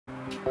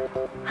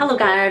Hello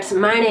guys,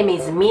 my name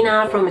is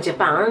Mina from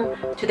Japan.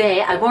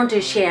 Today I want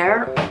to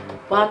share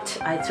what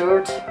I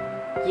thought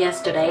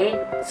yesterday.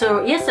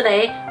 So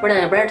yesterday when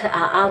I read an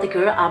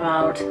article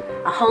about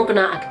a Hongkong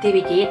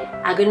activity,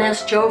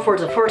 Agnes Chow for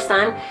the first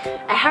time,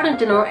 I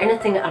hadn't known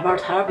anything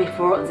about her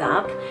before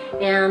that,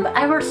 and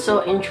I was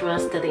so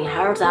interested in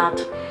her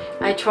that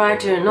I tried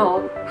to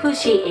know who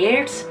she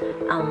is,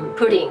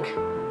 putting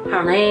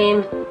her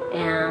name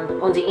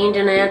and on the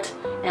internet,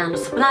 and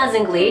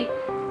surprisingly,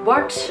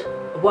 what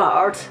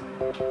word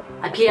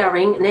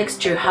appearing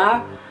next to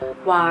her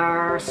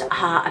was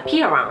her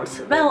appearance.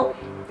 Well,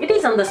 it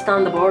is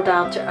understandable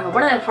that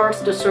when I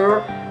first saw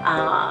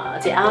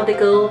the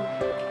article,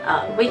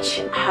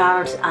 which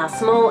had a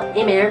small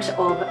image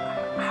of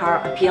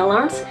her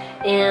appearance,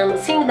 and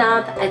seeing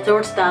that, I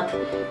thought that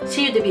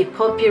she would be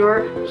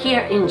popular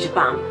here in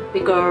Japan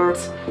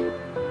because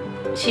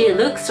she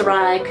looks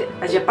like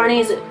a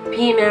Japanese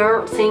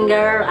female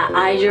singer,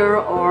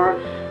 idol, or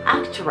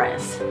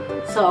actress.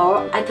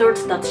 So I thought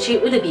that she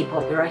would be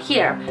popular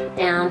here,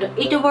 and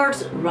it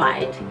was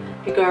right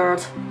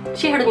because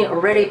she had been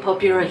already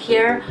popular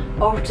here,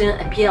 often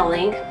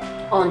appearing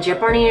on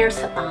Japanese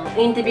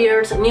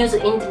interviews, news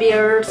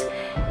interviews,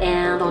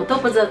 and on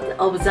top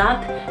of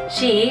that,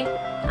 she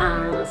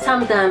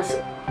sometimes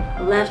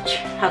left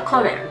her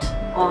comment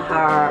on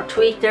her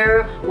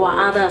Twitter or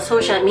other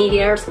social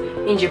medias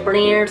in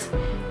Japanese.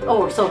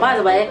 Oh, so by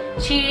the way,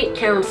 she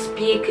can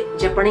speak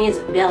Japanese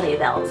very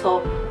well,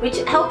 so which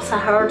helps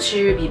her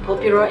to be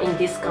popular in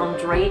this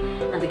country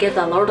and get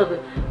a lot of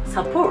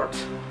support.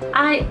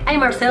 I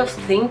myself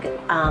think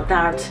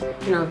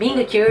that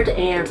being cute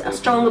is a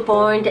strong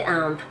point,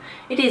 and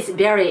it is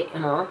very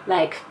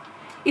like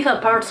if a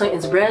person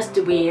is blessed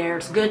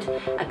with good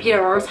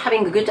appearance,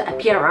 having a good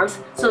appearance,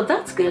 so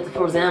that's good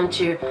for them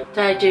to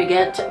try to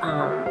get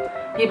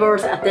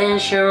people's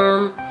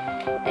attention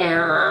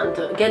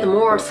and get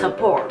more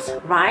support,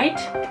 right?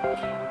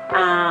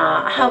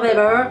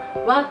 However,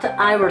 what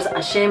I was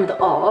ashamed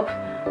of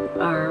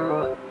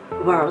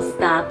was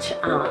that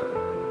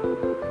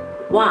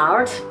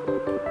word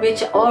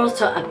which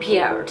also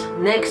appeared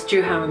next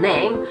to her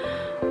name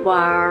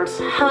was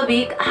how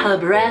big her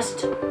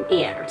breast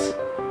is.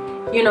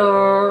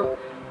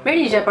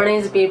 Many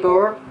Japanese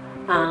people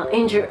are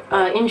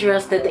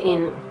interested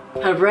in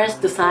her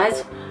breast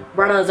size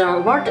rather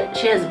than what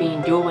she has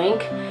been doing.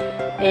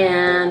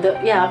 And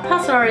yeah,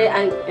 personally,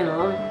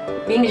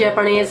 being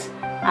Japanese,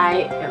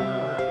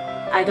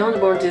 I don't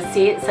want to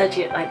see such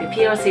like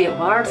POC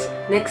words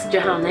next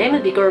to her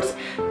name because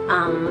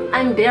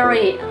I'm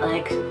very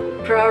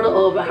proud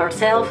of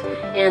herself,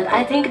 and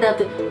I think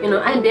that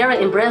I'm very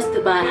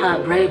impressed by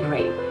her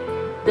bravery.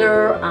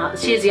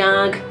 She's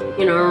young,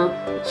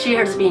 she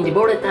has been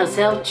devoted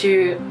herself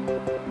to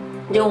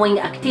doing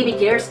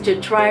activities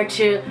to try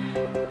to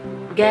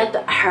get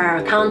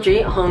her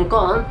country, Hong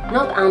Kong,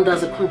 not under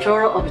the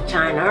control of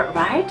China,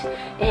 right?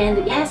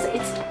 And yes,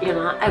 it's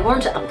I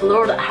want to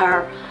applaud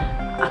her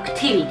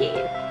activity.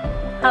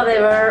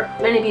 However,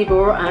 many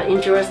people are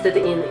interested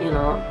in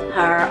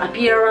her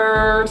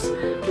appearance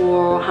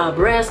or her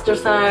breast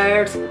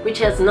size, which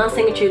has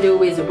nothing to do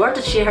with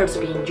what she has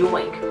been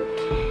doing.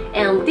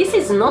 And this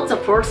is not the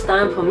first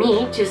time for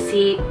me to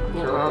see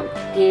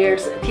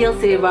these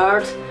filthy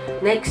words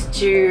next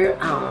to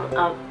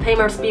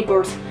famous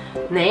people's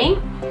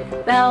name.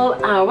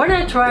 Well, when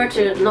I tried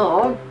to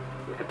know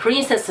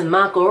Princess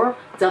Mako,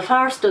 the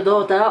first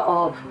daughter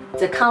of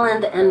the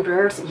current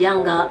emperor's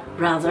younger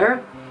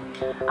brother,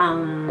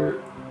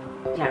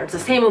 the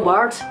same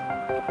word,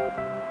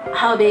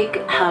 how big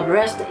her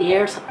breast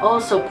is,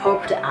 also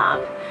popped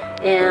up.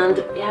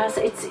 And yes,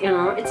 it's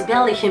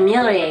very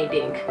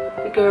humiliating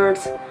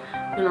because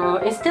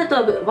instead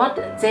of what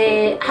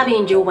they have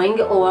been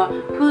doing or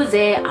who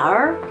they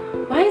are,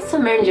 why so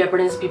many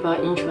Japanese people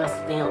are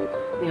interested in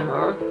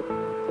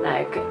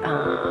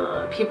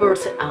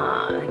people's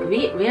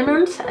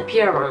women's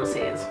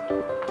appearances?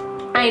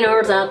 I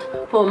know that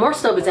for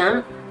most of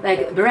them,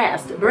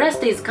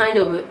 breast is kind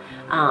of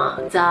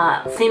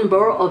the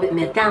symbol of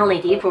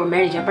maternity for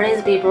many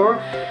Japanese people.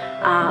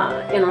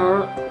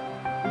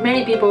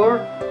 Many people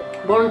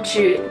want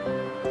to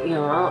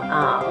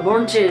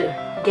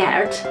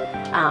get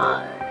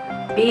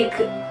big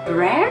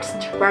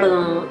breast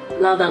rather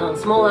than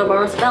smaller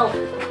ones. Well,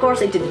 of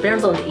course, it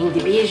depends on the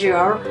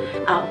individual.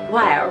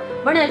 While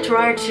when I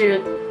try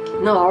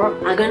to know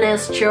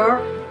Agnes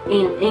Chow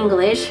in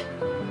English,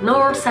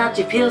 no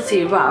such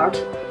filthy word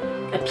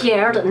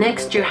appeared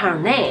next to her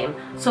name.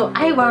 So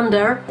I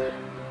wonder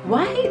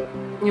why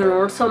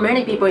so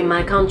many people in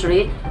my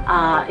country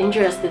are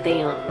interested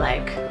in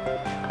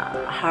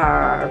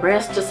her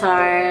breast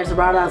size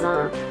rather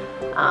than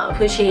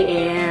who she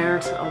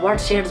is, what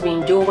she has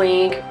been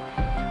doing.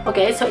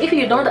 Okay, so if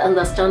you don't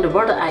understand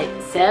what I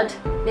said,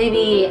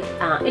 maybe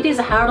it is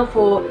hard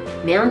for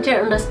men to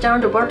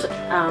understand what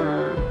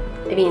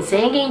I've been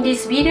saying in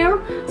this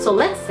video. So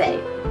let's say,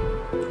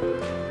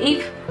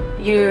 if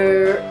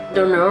you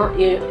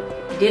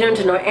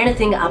didn't know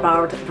anything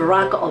about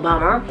Barack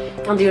Obama,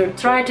 and you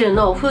try to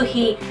know who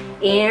he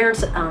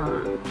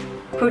and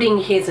putting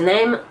his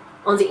name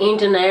on the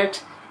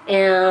internet.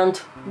 And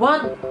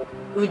what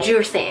would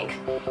you think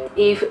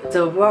if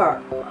the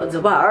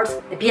words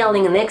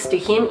appearing next to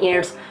him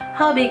is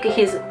how big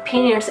his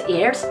penis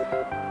is?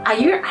 Are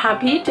you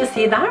happy to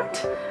see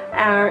that?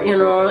 You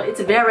know,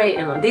 it's very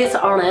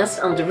dishonest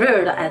and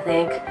rude, I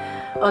think.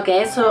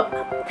 Okay, so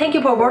thank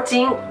you for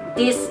watching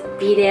this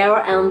video,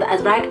 and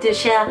I'd like to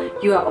share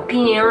your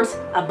opinions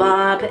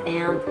above,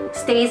 and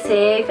stay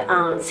safe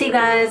and see you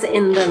guys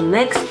in the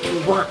next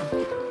one.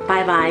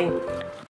 Bye bye.